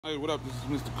Hey, what up? This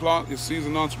is Mr. Clark, your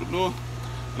seasoned entrepreneur,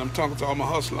 and I'm talking to all my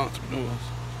hustle entrepreneurs.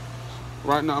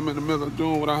 Right now, I'm in the middle of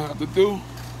doing what I have to do,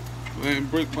 laying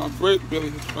brick by brick,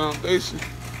 building this foundation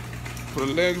for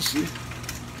the legacy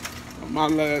of my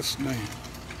last name.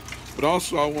 But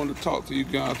also, I want to talk to you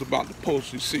guys about the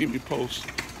post. You see me post,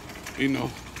 I'm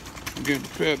getting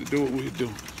prepared to do what we do.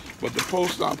 But the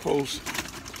post I post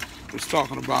was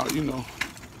talking about,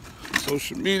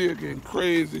 social media getting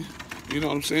crazy. You know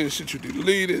what I'm saying? Should you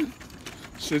delete it?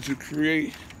 Should you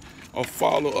create or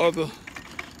follow other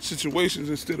situations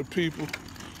instead of people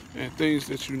and things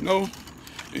that you know?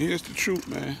 And here's the truth,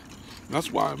 man.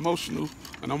 That's why emotional,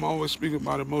 and I'm always speaking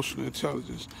about emotional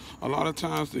intelligence. A lot of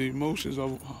times the emotions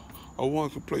of one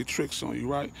can play tricks on you,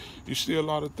 right? You see a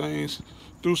lot of things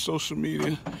through social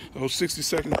media, those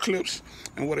 60-second clips,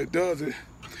 and what it does is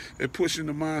it puts you in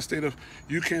the mind state of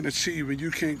you can't achieve and you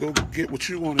can't go get what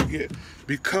you want to get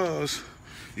because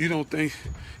you don't think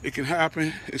it can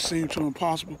happen. It seems too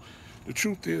impossible. The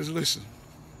truth is, listen,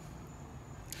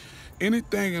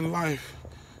 anything in life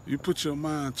you put your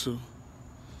mind to,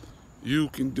 you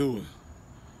can do it.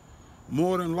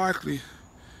 More than likely,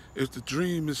 if the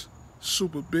dream is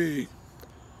super big,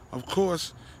 of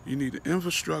course, you need the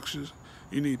infrastructures,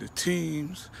 you need the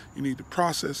teams, you need the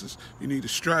processes, you need the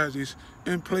strategies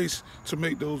in place to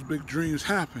make those big dreams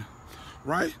happen,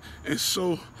 right? And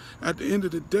so at the end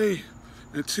of the day,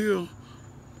 until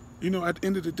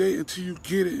you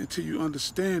get it, until you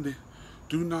understand it,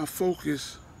 do not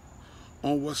focus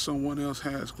on what someone else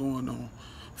has going on.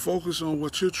 Focus on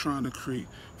what you're trying to create.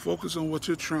 Focus on what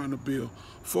you're trying to build.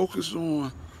 Focus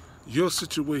on your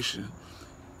situation.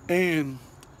 And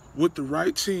with the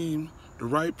right team, the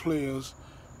right players,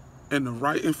 and the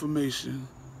right information,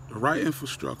 the right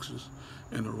infrastructures,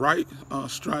 and the right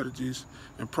strategies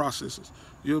and processes,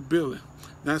 you'll build it.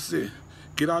 That's it.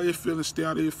 Get out of your feelings, stay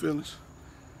out of your feelings.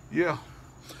 Yeah.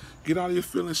 Get out of your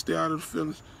feelings, stay out of the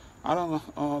feelings. I don't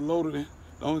loaded it.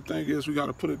 The only thing is we got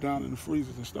to put it down in the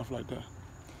freezers and stuff like that.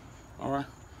 All right?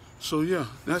 So, yeah,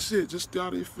 that's it. Just stay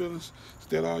out of your feelings,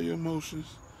 stay out of your emotions.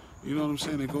 You know what I'm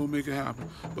saying? And go make it happen.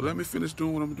 But let me finish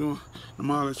doing what I'm doing. I'm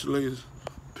out at you later.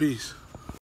 Peace.